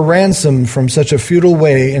that you were ransomed from such a futile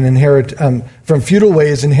way and from futile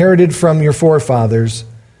ways inherited from your forefathers,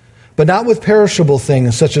 but not with perishable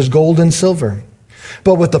things such as gold and silver,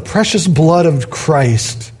 but with the precious blood of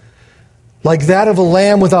Christ. Like that of a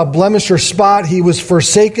lamb without blemish or spot, he was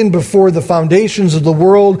forsaken before the foundations of the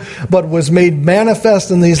world, but was made manifest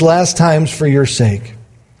in these last times for your sake,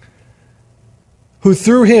 who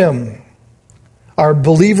through him are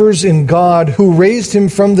believers in God, who raised him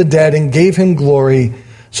from the dead and gave him glory,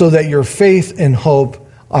 so that your faith and hope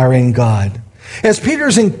are in God. As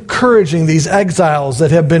Peter's encouraging these exiles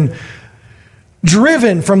that have been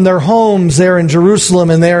driven from their homes there in Jerusalem,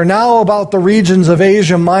 and they are now about the regions of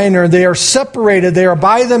Asia Minor. They are separated. They are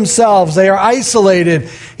by themselves. They are isolated.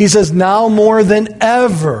 He says, now more than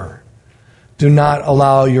ever, do not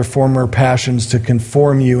allow your former passions to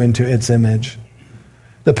conform you into its image.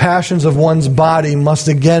 The passions of one's body must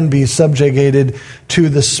again be subjugated to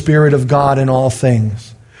the Spirit of God in all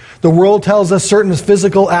things. The world tells us certain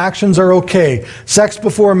physical actions are okay. Sex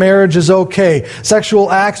before marriage is okay.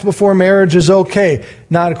 Sexual acts before marriage is okay.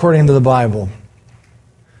 Not according to the Bible.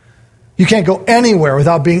 You can't go anywhere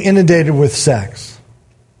without being inundated with sex.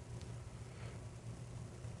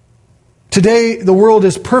 Today, the world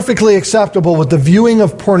is perfectly acceptable with the viewing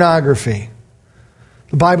of pornography.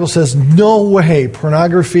 The Bible says, no way,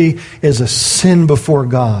 pornography is a sin before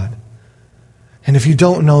God. And if you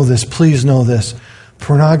don't know this, please know this.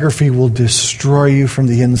 Pornography will destroy you from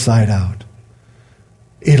the inside out.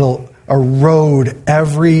 It'll erode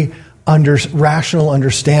every rational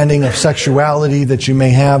understanding of sexuality that you may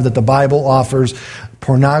have, that the Bible offers.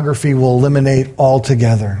 Pornography will eliminate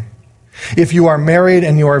altogether. If you are married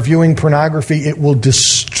and you are viewing pornography, it will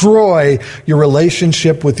destroy your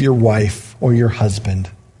relationship with your wife or your husband.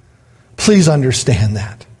 Please understand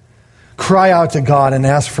that. Cry out to God and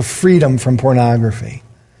ask for freedom from pornography,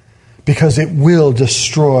 because it will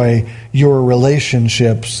destroy your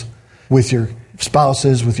relationships with your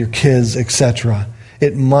spouses, with your kids, etc.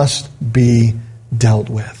 It must be dealt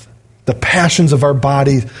with. The passions of our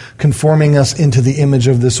body conforming us into the image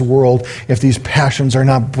of this world, if these passions are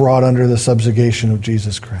not brought under the subjugation of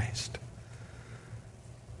Jesus Christ.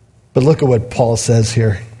 But look at what Paul says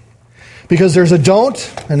here. Because there's a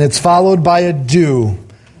don't, and it's followed by a do.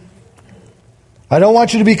 I don't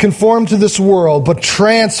want you to be conformed to this world, but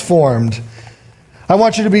transformed. I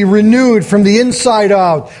want you to be renewed from the inside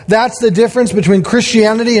out. That's the difference between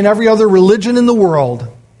Christianity and every other religion in the world.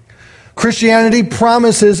 Christianity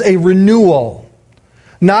promises a renewal.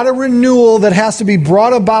 Not a renewal that has to be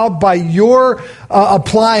brought about by your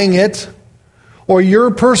applying it, or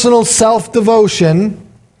your personal self-devotion,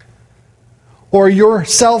 or your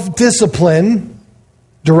self-discipline,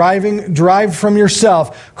 derived from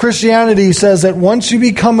yourself. Christianity says that once you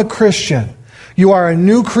become a Christian, you are a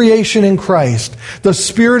new creation in Christ. The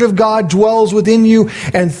Spirit of God dwells within you,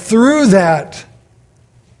 and through that,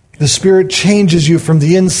 the Spirit changes you from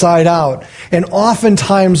the inside out. And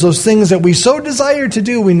oftentimes, those things that we so desire to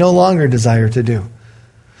do, we no longer desire to do.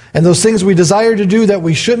 And those things we desire to do that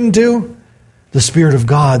we shouldn't do, the Spirit of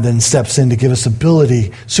God then steps in to give us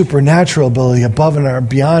ability, supernatural ability, above and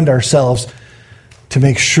beyond ourselves, to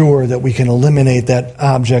make sure that we can eliminate that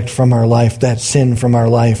object from our life, that sin from our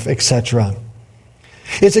life, etc.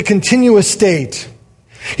 It's a continuous state.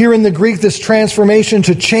 Here in the Greek, this transformation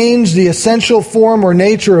to change the essential form or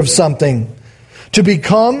nature of something, to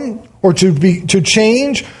become, or to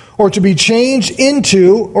change, or to be changed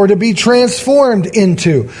into, or to be transformed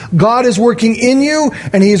into. God is working in you,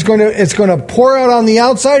 and it's going to pour out on the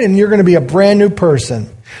outside, and you're going to be a brand new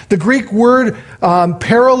person. The Greek word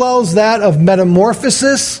parallels that of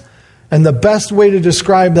metamorphosis, and the best way to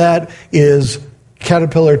describe that is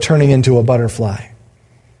caterpillar turning into a butterfly.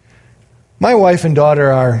 My wife and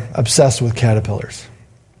daughter are obsessed with caterpillars.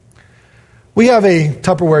 We have a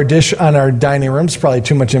Tupperware dish on our dining room. It's probably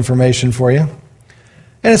too much information for you.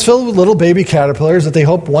 And it's filled with little baby caterpillars that they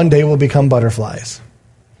hope one day will become butterflies.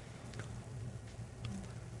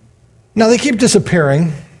 Now, they keep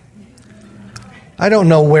disappearing. I don't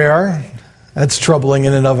know where. That's troubling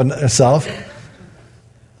in and of itself.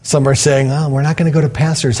 Some are saying, oh, we're not going to go to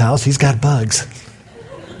Pastor's house. He's got bugs.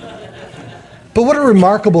 But what a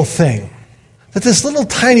remarkable thing, that this little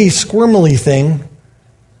tiny squirmely thing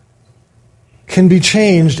can be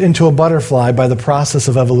changed into a butterfly by the process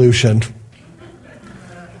of evolution.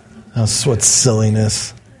 Oh, what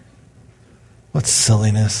silliness. What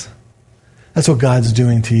silliness. That's what God's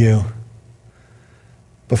doing to you.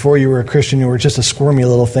 Before you were a Christian, you were just a squirmy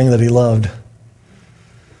little thing that he loved.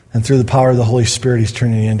 And through the power of the Holy Spirit, he's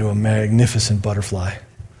turning you into a magnificent butterfly.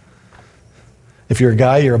 If you're a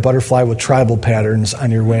guy, you're a butterfly with tribal patterns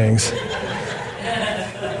on your wings.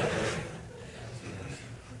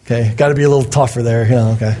 Okay, got to be a little tougher there.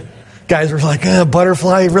 Okay. Guys were like,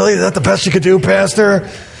 butterfly, really? Is that the best you could do, Pastor?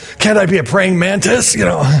 Can't I be a praying mantis?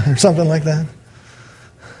 Or something like that.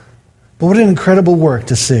 But what an incredible work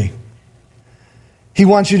to see. He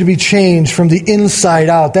wants you to be changed from the inside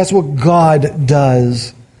out. That's what God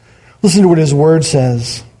does. Listen to what his word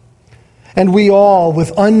says. And we all,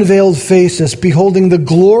 with unveiled faces, beholding the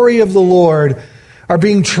glory of the Lord, are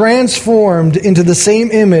being transformed into the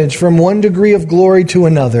same image from one degree of glory to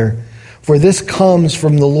another. For this comes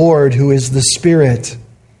from the Lord, who is the Spirit.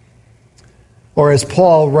 Or as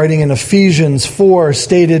Paul, writing in Ephesians 4,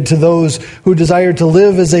 stated to those who desired to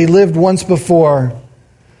live as they lived once before,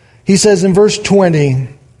 he says in verse 20,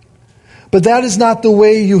 "But that is not the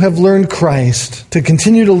way you have learned Christ, to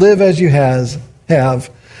continue to live as you have,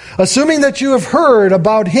 assuming that you have heard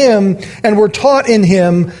about him and were taught in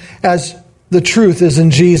him as the truth is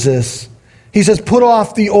in Jesus." He says, "Put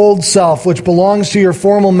off the old self, which belongs to your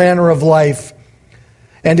former manner of life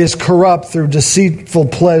and is corrupt through deceitful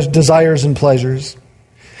desires and pleasures,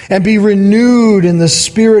 and be renewed in the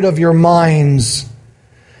spirit of your minds,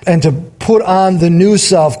 and to put on the new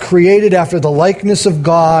self, created after the likeness of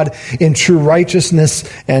God in true righteousness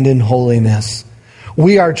and in holiness."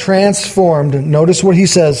 We are transformed. Notice what he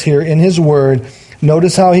says here in his word.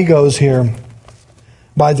 Notice how he goes here.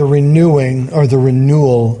 By the renewing or the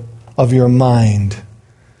renewal of your mind.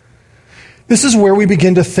 This is where we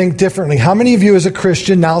begin to think differently. How many of you as a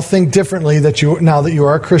Christian now think differently now that you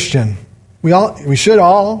are a Christian? We should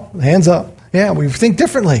all, hands up. Yeah, we think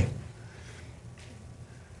differently.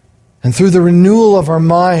 And through the renewal of our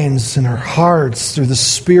minds and our hearts, through the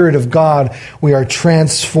Spirit of God, we are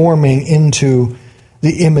transforming into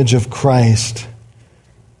the image of Christ.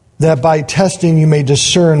 That by testing you may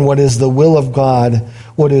discern what is the will of God,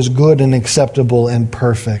 what is good and acceptable and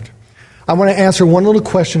perfect. I want to answer one little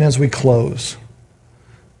question as we close.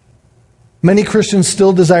 Many Christians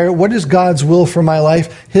still desire, what is God's will for my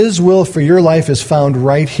life? His will for your life is found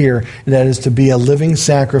right here. And that is to be a living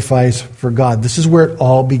sacrifice for God. This is where it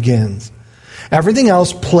all begins. Everything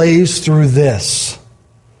else plays through this.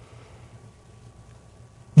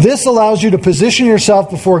 This allows you to position yourself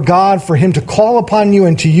before God for him to call upon you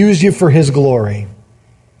and to use you for his glory.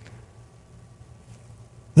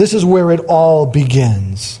 This is where it all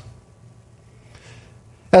begins.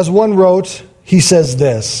 As one wrote, he says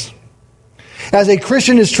this: "As a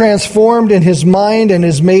Christian is transformed in his mind and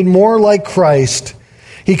is made more like Christ,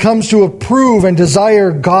 he comes to approve and desire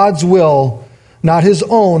God's will, not his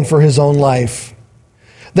own for his own life.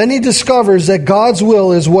 Then he discovers that God's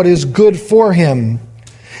will is what is good for him,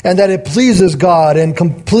 and that it pleases God and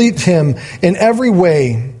completes him in every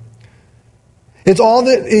way. It's all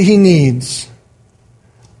that he needs.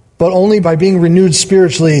 But only by being renewed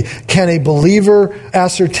spiritually can a believer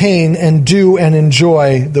ascertain and do and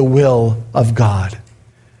enjoy the will of God."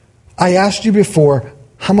 I asked you before,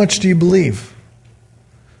 how much do you believe?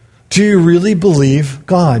 Do you really believe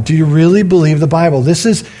God? Do you really believe the Bible? This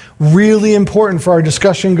is really important for our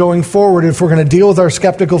discussion going forward if we're going to deal with our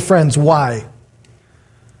skeptical friends. Why?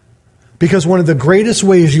 Because one of the greatest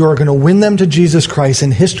ways you are going to win them to Jesus Christ,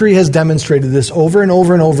 and history has demonstrated this over and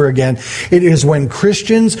over and over again, it is when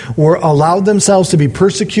Christians were allowed themselves to be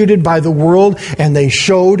persecuted by the world and they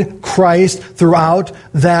showed Christ throughout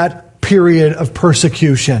that period of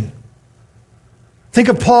persecution. Think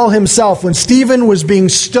of Paul himself. When Stephen was being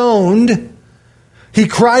stoned, he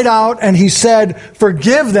cried out and he said,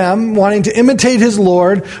 "Forgive them," wanting to imitate his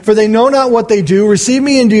Lord, "for they know not what they do. Receive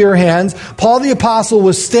me into your hands." Paul the apostle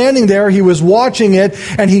was standing there. He was watching it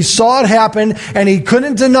and he saw it happen, and he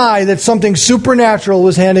couldn't deny that something supernatural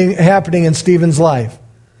was happening in Stephen's life.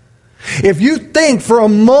 If you think for a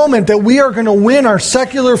moment that we are going to win our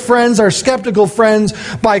secular friends, our skeptical friends,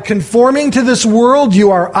 by conforming to this world,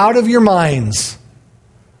 you are out of your minds.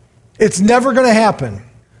 It's never going to happen.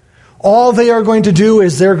 All they are going to do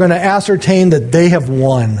is they're going to ascertain that they have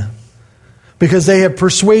won because they have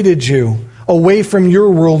persuaded you away from your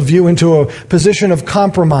worldview into a position of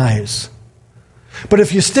compromise. But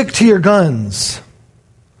if you stick to your guns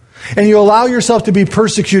and you allow yourself to be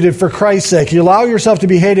persecuted for Christ's sake, you allow yourself to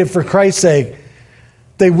be hated for Christ's sake,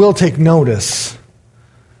 they will take notice.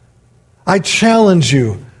 I challenge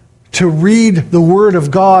you to read the Word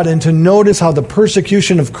of God and to notice how the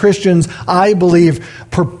persecution of Christians, I believe,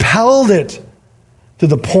 propelled it to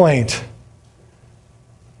the point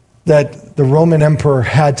that the Roman emperor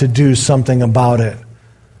had to do something about it.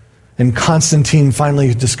 And Constantine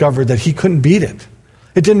finally discovered that he couldn't beat it.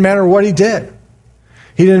 It didn't matter what he did.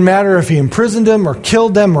 He didn't matter if he imprisoned them or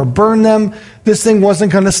killed them or burned them. This thing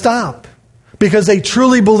wasn't going to stop because they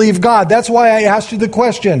truly believe God. That's why I asked you the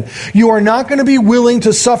question. You are not going to be willing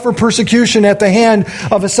to suffer persecution at the hand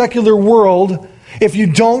of a secular world if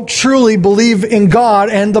you don't truly believe in God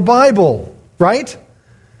and the Bible, right?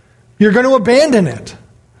 You're going to abandon it.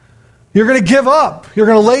 You're going to give up. You're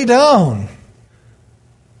going to lay down.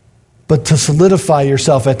 But to solidify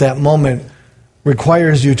yourself at that moment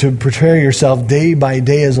requires you to prepare yourself day by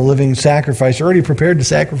day as a living sacrifice. You're already prepared to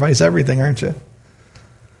sacrifice everything, aren't you?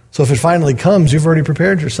 So if it finally comes, you've already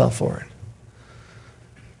prepared yourself for it.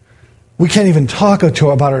 We can't even talk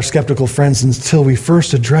about our skeptical friends until we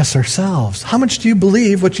first address ourselves. How much do you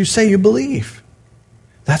believe what you say you believe?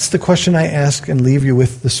 That's the question I ask and leave you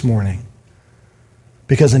with this morning.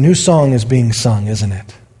 Because a new song is being sung, isn't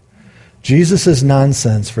it? Jesus is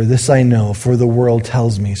nonsense, for this I know, for the world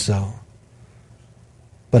tells me so.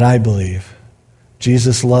 But I believe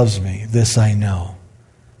Jesus loves me, this I know,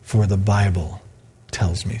 for the Bible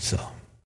tells me so.